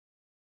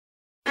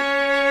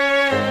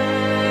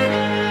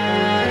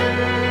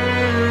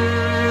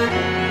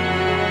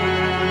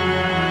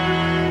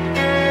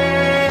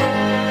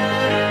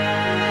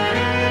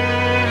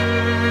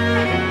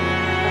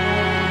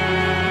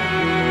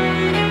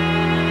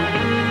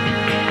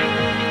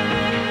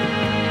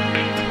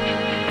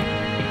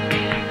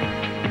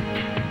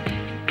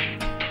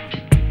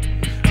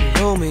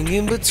Roaming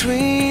in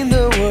between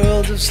the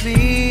worlds of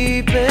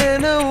sleep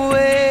and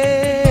awake,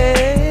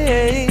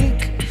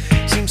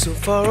 seems so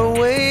far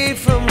away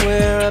from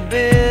where I've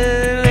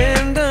been,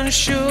 and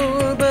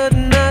unsure but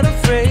not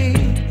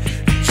afraid,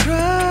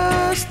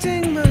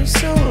 trusting my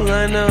soul.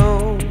 I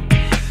know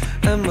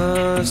I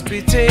must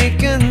be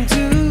taken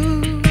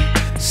to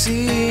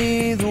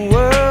see the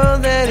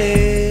world that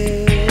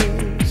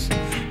is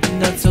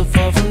not so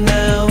far from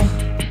now.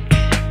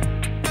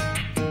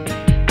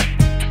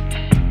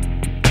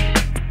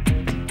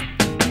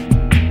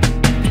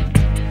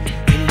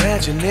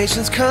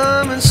 Imaginations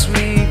come and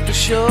sweep the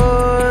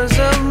shores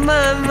of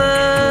my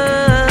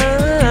mind,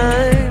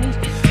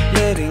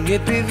 letting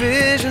it be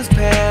visions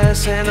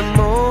pass and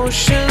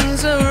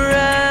emotions arise,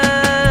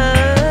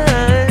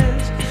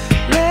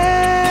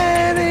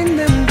 letting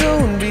them go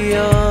and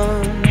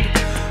beyond,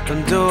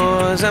 on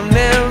doors I've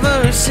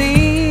never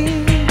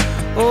seen,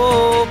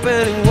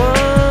 opening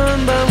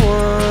one by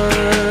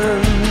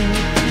one.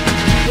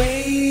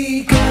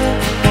 Wake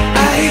up,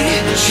 I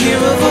hear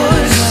a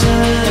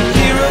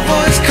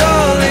voice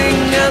calling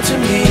out to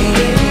me.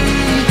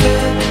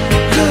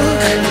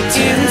 Look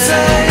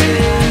inside,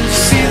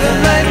 see the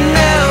light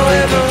now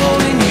ever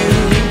holding you.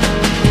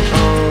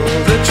 All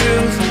the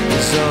truth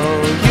is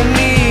all you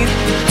need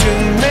to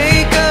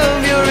make of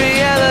your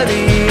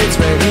reality. It's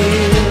right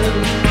here.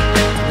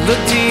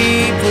 Look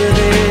deep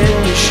within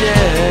your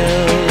shell.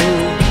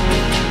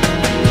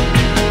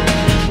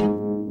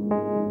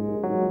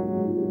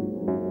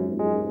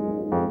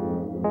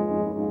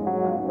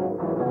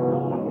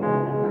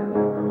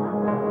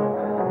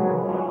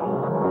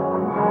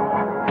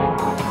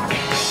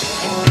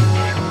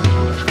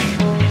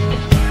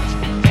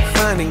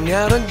 Finding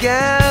out a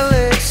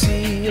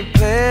galaxy of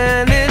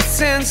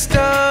planets and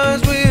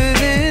stars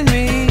within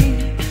me,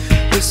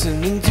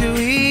 listening to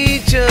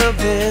each of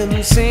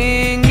them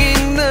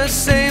singing the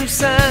same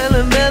silent